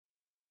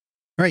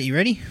All right, you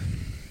ready?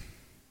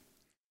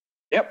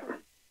 Yep.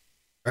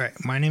 All right,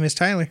 my name is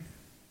Tyler.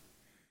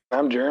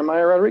 I'm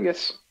Jeremiah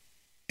Rodriguez.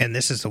 And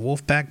this is the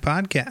Wolfpack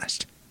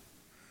Podcast.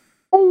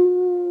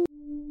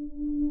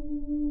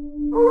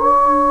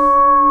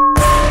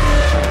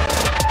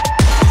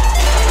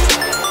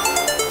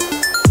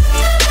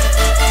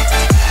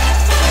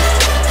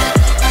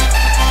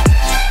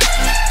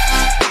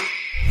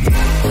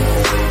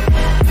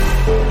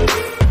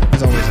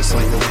 There's always a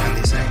slight delay on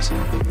these things.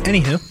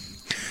 Anywho,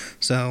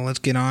 so let's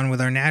get on with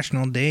our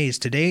national days.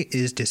 Today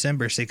is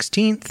December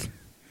 16th,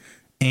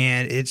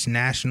 and it's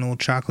National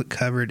Chocolate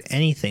Covered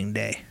Anything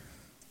Day.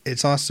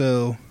 It's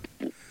also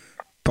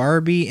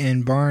Barbie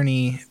and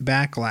Barney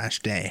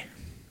Backlash Day.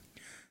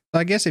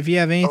 So I guess if you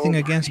have anything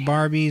against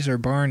Barbies or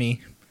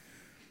Barney,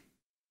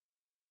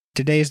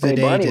 today's the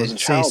day Barney to was a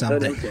say childhood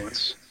something.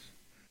 influence.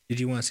 Did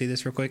you want to see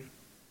this real quick?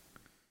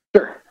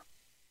 Sure.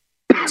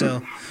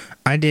 So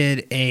I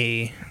did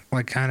a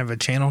kind of a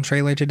channel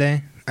trailer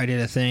today. I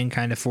did a thing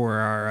kind of for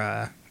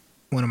our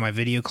one of my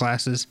video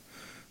classes.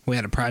 We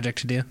had a project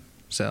to do.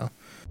 So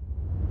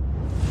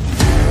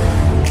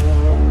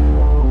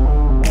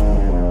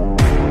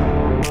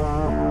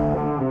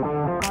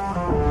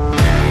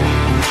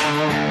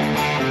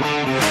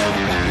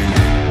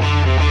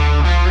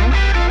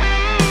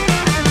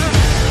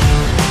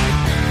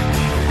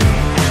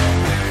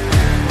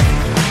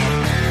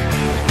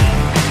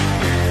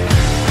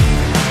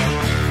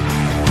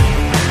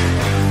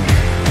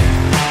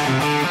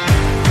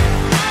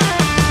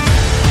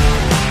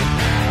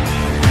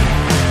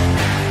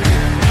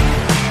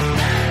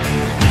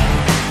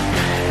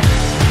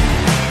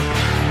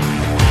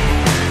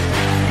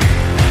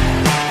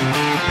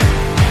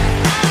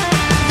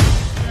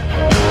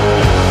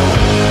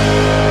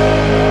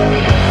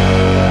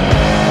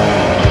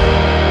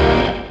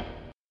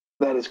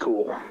That is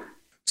cool.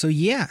 So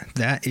yeah,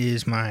 that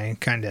is my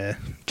kind of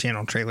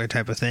channel trailer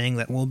type of thing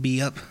that will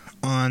be up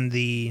on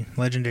the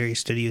Legendary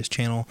Studios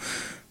channel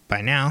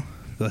by now.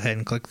 Go ahead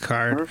and click the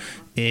card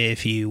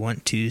if you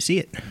want to see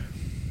it.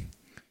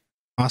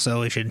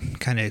 Also, we should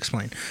kind of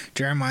explain.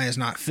 Jeremiah is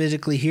not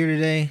physically here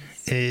today.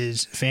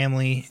 His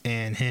family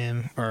and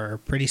him are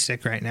pretty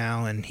sick right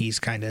now, and he's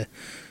kind of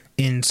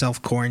in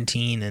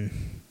self-quarantine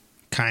and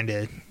kind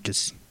of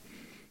just...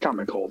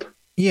 Common cold.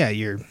 Yeah,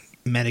 you're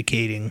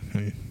medicating.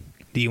 And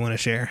do you want to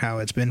share how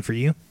it's been for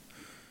you?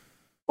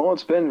 Well,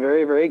 it's been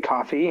very, very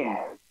coughing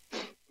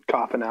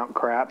out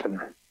crap,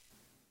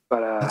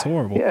 but That's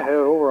horrible. Yeah,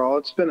 overall,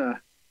 it's been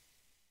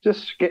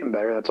just getting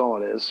better. That's all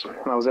it is.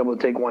 I was able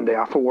to take one day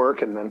off of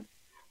work and then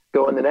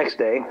go in the next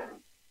day.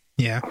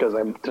 Yeah. Because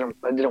I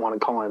didn't want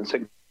to call in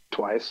sick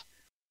twice.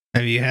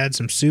 Have you had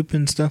some soup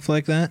and stuff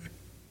like that?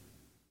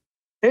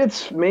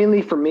 It's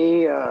mainly for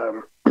me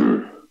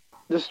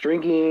just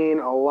drinking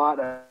a lot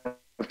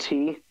of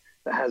tea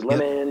that has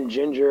lemon,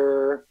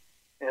 ginger,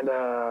 and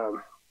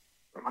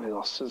what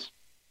else is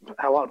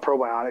a lot of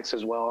probiotics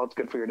as well. It's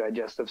good for your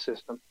digestive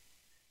system,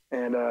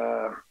 and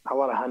a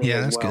lot of honey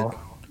as well.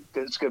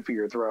 Good. It's good for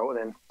your throat. And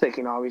then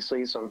taking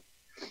obviously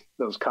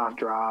those cough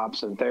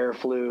drops and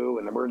Theraflu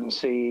and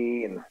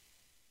Emergency and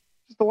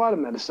just a lot of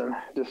medicine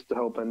just to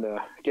hoping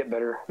to get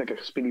better, make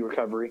a speedy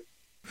recovery.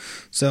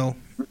 So,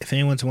 if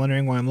anyone's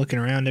wondering why I'm looking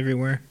around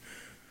everywhere,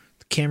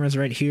 the camera's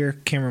right here,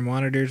 camera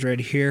monitor's right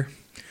here.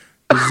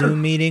 The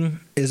Zoom meeting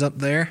is up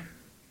there.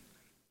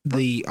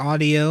 The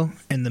audio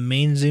and the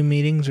main Zoom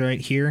meeting's right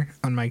here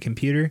on my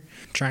computer.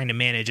 I'm trying to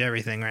manage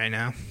everything right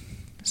now.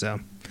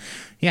 So,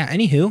 yeah,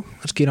 anywho,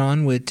 let's get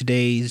on with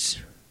today's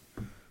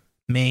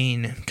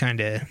main kind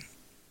of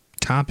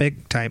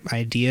topic type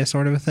idea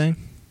sort of a thing.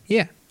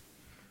 Yeah.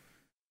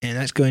 And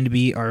that's going to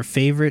be our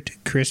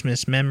favorite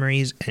Christmas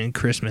memories and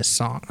Christmas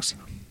songs.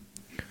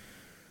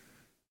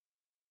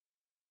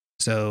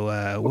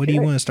 So, what do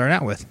you want to start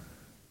out with?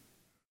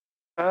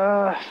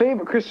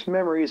 Favorite Christmas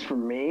memories for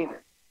me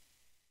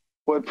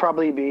would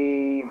probably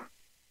be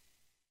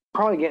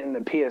getting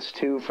the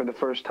PS2 for the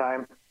first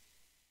time.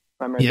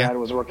 My dad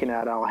was working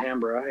at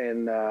Alhambra,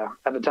 and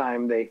at the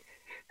time they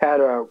had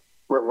a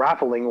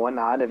raffling and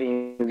whatnot. If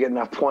you get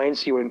enough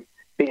points, you would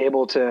be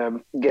able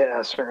to get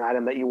a certain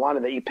item that you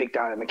wanted that you picked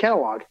out in the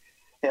catalog.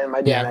 And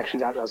my dad actually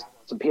got us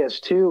a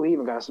PS2. He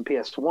even got us a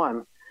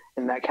PS1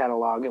 in that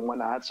catalog and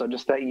whatnot. So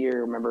just that year,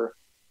 I remember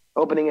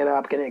opening it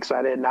up, getting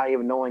excited, not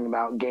even knowing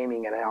about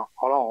gaming at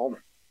all.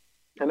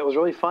 And it was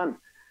really fun.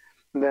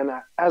 And then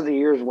as the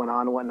years went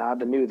on and whatnot,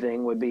 the new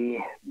thing would be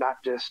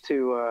not just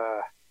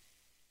to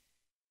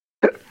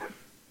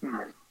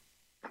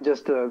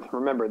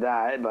remember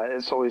that, but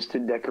it's always to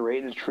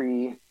decorate the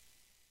tree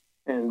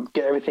and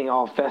get everything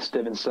all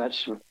festive and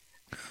such.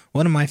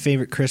 One of my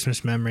favorite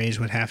Christmas memories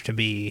would have to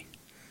be,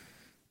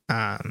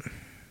 I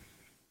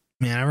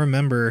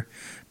remember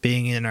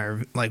being in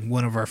our,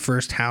 one of our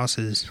first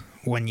houses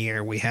one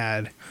year. We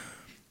had,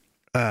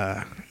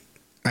 I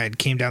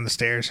came down the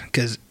stairs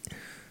because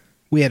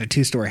we had a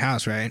 2-story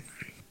house, right?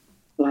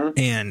 Mm-hmm.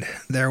 And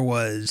there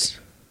was,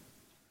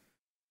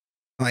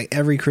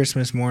 every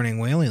Christmas morning,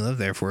 we only lived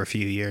there for a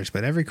few years,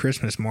 but every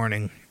Christmas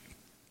morning,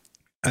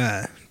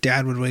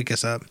 Dad would wake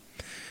us up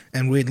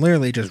And we'd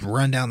literally just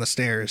run down the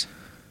stairs,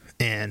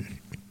 and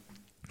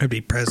there'd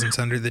be presents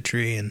under the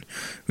tree, and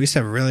we used to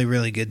have a really,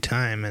 really good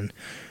time. And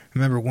I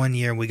remember one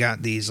year we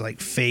got these like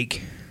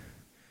fake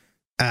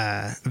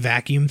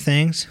vacuum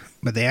things,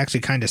 but they actually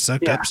kind of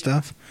sucked up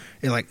stuff.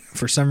 It, like,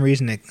 for some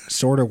reason it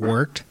sort of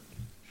worked,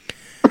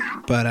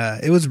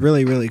 but it was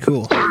really, really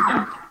cool.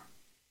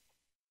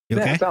 You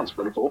okay? That sounds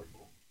pretty cool.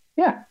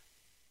 Yeah.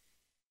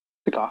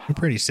 Pick off. You're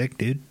pretty sick,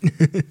 dude.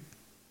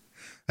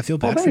 I feel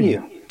bad for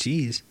you.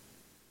 Jeez.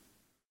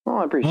 Well,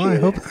 I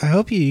appreciate it. I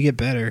hope you get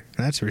better.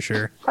 That's for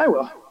sure. I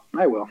will.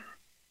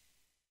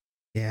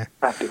 Yeah.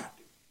 Have to.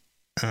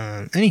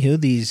 Anywho,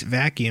 these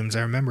vacuums,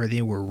 I remember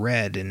they were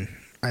red, and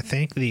I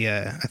think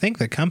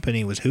the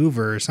company was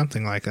Hoover or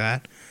something like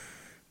that.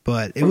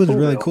 But it was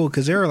really cool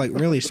because they were like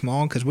really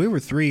small, because we were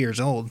 3 years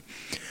old.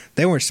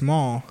 They were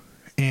small,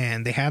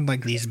 and they had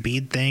like these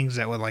bead things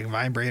that would like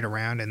vibrate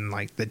around in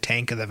like the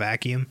tank of the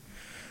vacuum.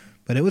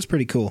 But it was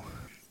pretty cool.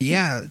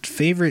 Yeah,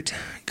 favorite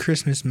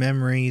Christmas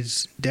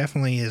memories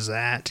definitely is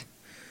that.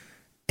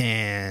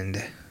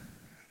 And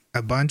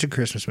a bunch of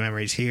Christmas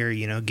memories here,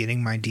 you know,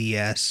 getting my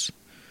DS,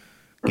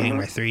 getting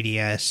my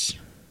 3DS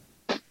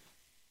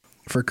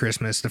for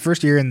Christmas. The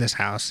first year in this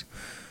house,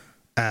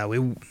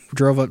 we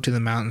drove up to the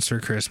mountains for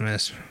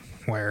Christmas,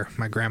 where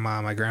my grandma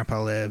and my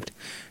grandpa lived,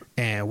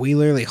 and we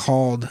literally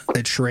hauled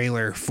a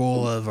trailer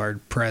full of our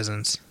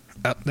presents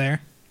up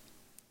there.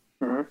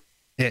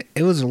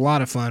 It was a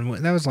lot of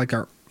fun. That was like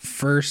our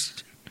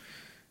first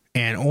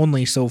and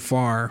only so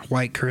far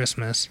white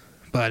Christmas,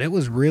 but it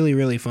was really,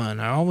 really fun.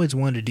 I always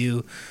wanted to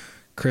do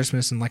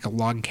Christmas in like a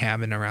log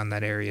cabin around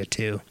that area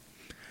too.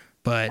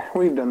 But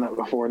we've done that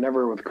before,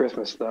 never with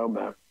Christmas though,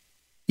 but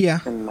yeah,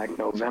 in like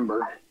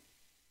November.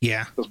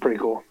 Yeah, it was pretty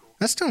cool.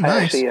 That's still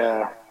nice. I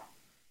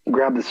actually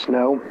grabbed the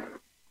snow,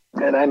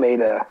 and I made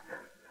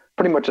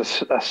pretty much a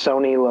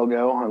Sony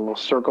logo, a little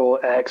circle,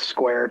 X,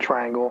 square,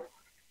 triangle.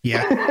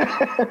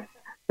 Yeah.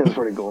 It was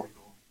pretty cool.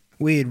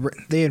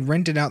 They had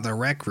rented out the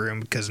rec room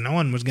because no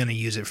one was going to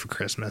use it for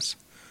Christmas,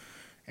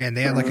 and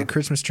they had like a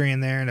Christmas tree in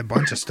there and a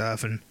bunch of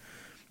stuff, and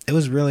it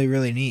was really,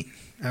 really neat.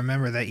 I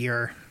remember that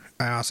year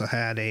I also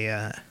had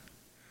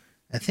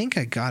I think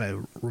I got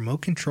a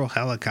remote control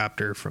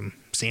helicopter from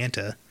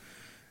Santa,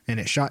 and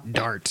it shot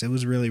darts. It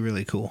was really,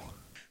 really cool.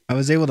 I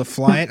was able to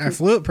fly it. I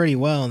flew it pretty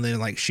well, and then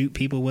like shoot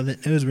people with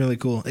it. It was really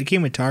cool. It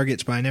came with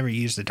targets, but I never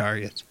used the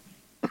targets.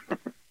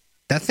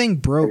 That thing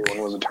broke.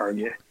 Everyone was a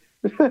target.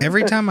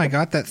 Every time I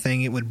got that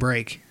thing, it would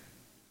break.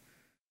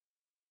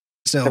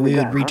 So we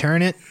would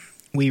return it.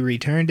 We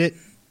returned it,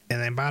 and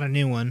then bought a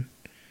new one.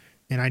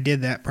 And I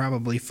did that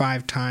probably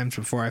 5 times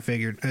before I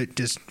figured,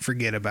 just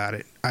forget about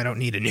it. I don't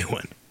need a new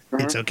one.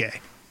 It's okay.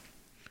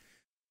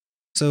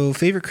 So,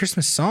 favorite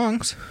Christmas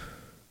songs?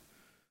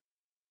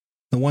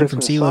 The one from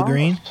CeeLo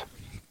Green.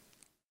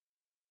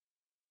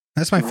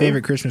 That's my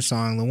favorite Christmas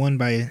song. The one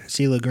by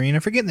CeeLo Green. I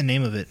forget the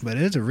name of it, but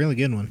it is a really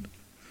good one.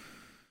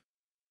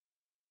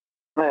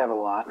 I have a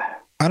lot.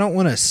 I don't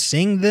want to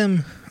sing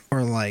them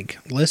or like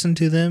listen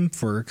to them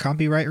for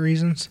copyright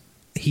reasons.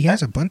 He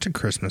has a bunch of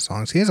Christmas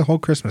songs. He has a whole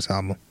Christmas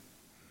album.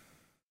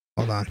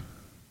 Hold on.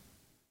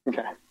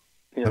 Okay.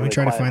 Let me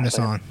try to find the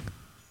song.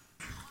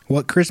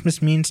 What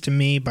Christmas Means to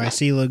Me by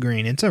CeeLo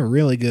Green. It's a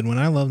really good one.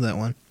 I love that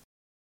one.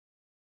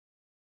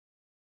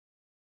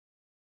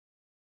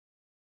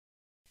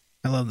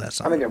 I love that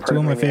song. It's one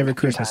of my favorite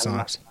Christmas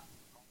songs.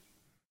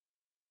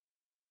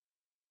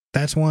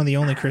 That's one of the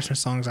only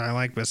Christmas songs I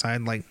like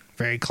beside like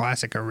very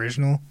classic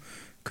original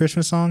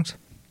Christmas songs.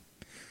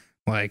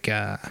 Like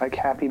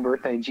Happy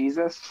Birthday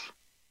Jesus.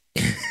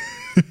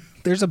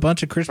 There's a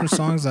bunch of Christmas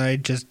songs I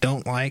just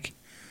don't like.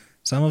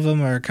 Some of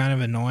them are kind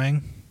of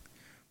annoying,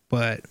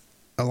 but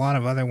a lot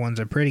of other ones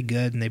are pretty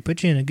good and they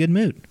put you in a good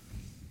mood.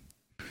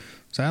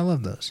 So I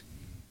love those.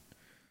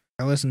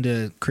 I listen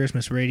to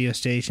Christmas radio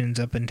stations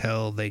up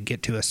until they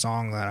get to a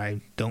song that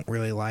I don't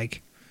really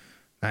like.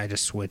 I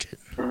just switch it.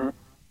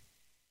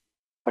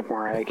 Like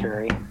Mariah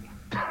Carey.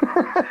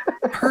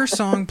 Her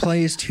song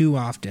plays too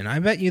often. I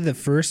bet you the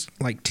first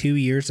like 2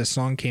 years the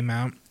song came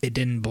out, it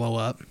didn't blow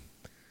up.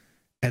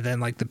 And then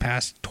like the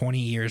past 20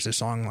 years the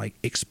song like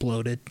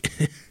exploded.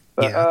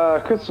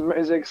 Yeah. Christmas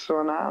music,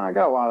 so I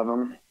got a lot of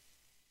them.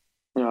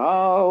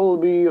 I'll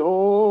be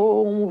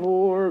home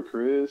for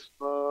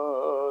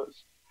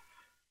Christmas.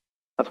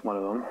 That's one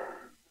of them.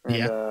 And,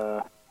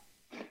 yeah.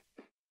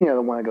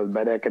 The one that goes,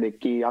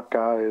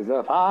 Bedekadiki is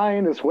the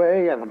finest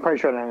way. I'm pretty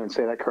sure I didn't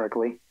say that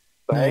correctly.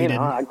 But, no,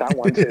 I like that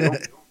one, too.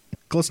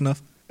 Close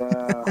enough.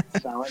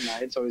 Silent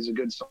Night's always a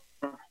good song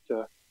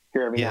to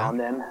hear every now and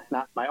then.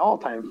 Not my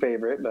all-time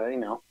favorite, but,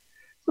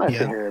 it's nice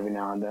to hear every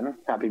now and then.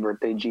 Happy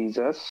Birthday,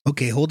 Jesus.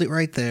 Okay, hold it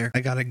right there.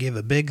 I got to give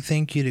a big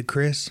thank you to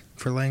Chris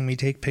for letting me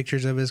take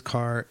pictures of his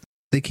car.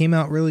 They came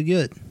out really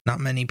good. Not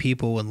many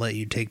people would let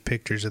you take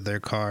pictures of their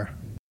car,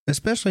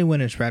 especially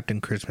when it's wrapped in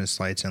Christmas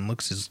lights and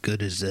looks as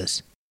good as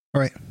this. All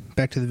right,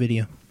 back to the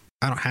video.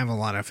 I don't have a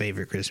lot of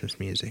favorite Christmas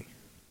music.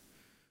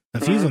 A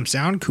few of them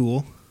sound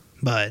cool,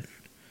 but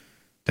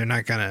I'm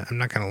not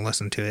gonna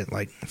listen to it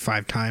like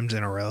 5 times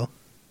in a row.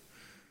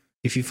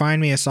 If you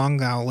find me a song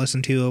that I'll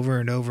listen to over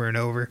and over and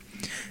over,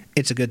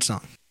 it's a good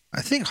song.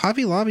 I think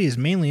Hobby Lobby is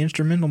mainly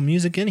instrumental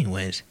music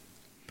anyways.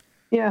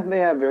 Yeah, they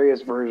have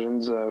various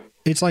versions of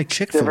it's like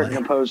Chick-fil-A. Different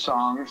composed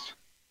songs.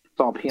 It's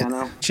all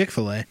piano.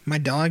 Chick-fil-A. My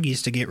dog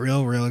used to get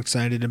real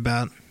excited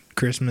about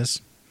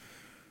Christmas.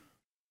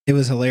 It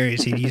was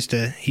hilarious. He used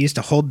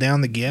to hold down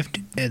the gift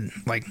and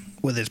like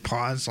with his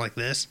paws like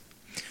this,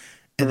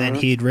 and then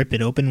he'd rip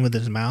it open with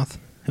his mouth.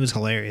 It was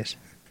hilarious.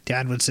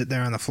 Dad would sit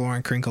there on the floor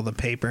and crinkle the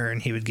paper,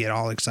 and he would get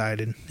all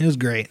excited. It was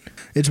great.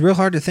 It's real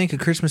hard to think of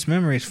Christmas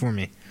memories for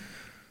me.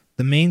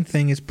 The main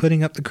thing is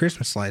putting up the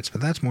Christmas lights,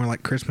 but that's more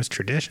like Christmas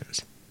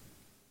traditions.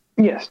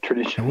 Yes,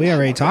 traditions. And we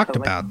already talked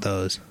about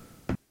those.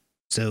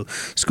 So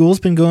school's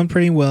been going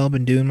pretty well.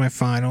 Been doing my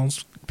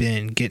finals.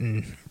 Been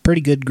getting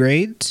pretty good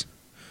grades.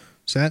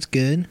 So that's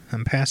good.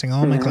 I'm passing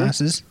all my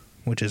classes,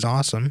 which is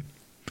awesome.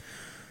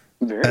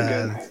 Very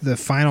good. The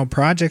final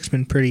project's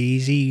been pretty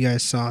easy. You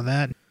guys saw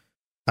that.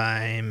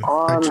 On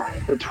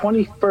the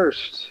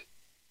 21st,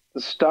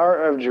 the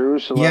Star of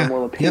Jerusalem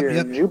will appear.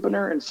 Yep.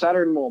 Jupiter and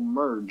Saturn will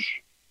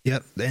merge.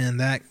 Yep, and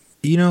that,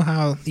 you know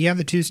how you have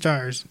the two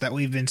stars that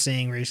we've been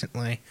seeing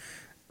recently,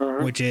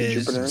 which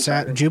is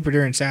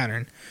Jupiter and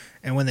Saturn.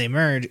 And when they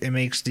merge, it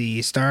makes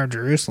the Star of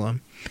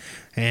Jerusalem,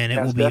 and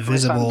it will be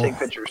visible. Take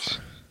pictures.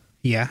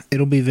 Yeah,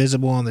 it'll be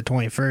visible on the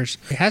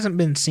 21st. It hasn't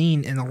been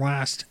seen in the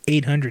last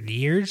 800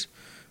 years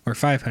or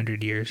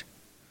 500 years.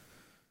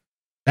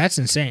 That's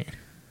insane.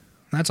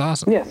 That's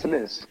awesome. Yes, it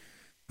is.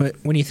 But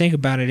when you think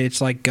about it, it's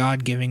like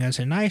God giving us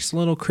a nice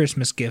little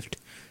Christmas gift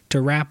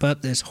to wrap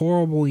up this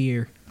horrible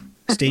year.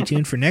 Stay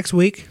tuned for next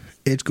week.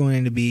 It's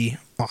going to be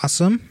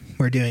awesome.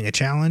 We're doing a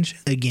challenge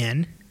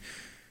again.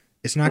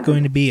 It's not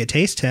going to be a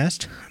taste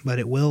test, but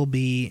it will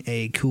be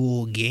a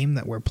cool game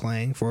that we're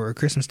playing for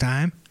Christmas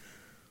time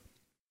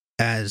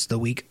as the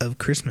week of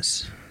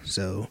Christmas.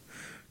 So,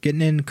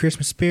 getting in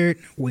Christmas spirit,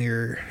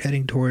 we're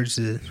heading towards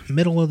the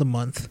middle of the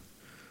month.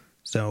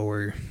 So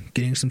we're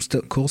getting some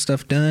cool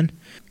stuff done.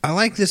 I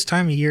like this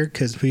time of year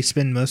because we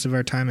spend most of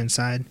our time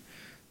inside.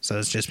 So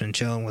it's just been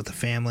chilling with the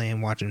family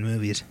and watching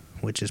movies,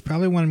 which is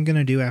probably what I'm going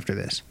to do after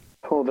this.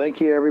 Well, thank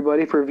you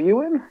everybody for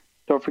viewing.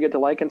 Don't forget to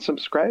like and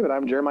subscribe. And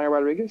I'm Jeremiah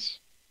Rodriguez.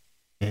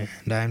 And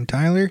I'm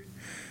Tyler.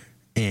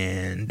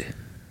 And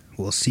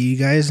we'll see you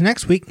guys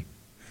next week.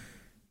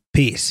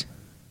 Peace.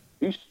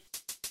 Peace.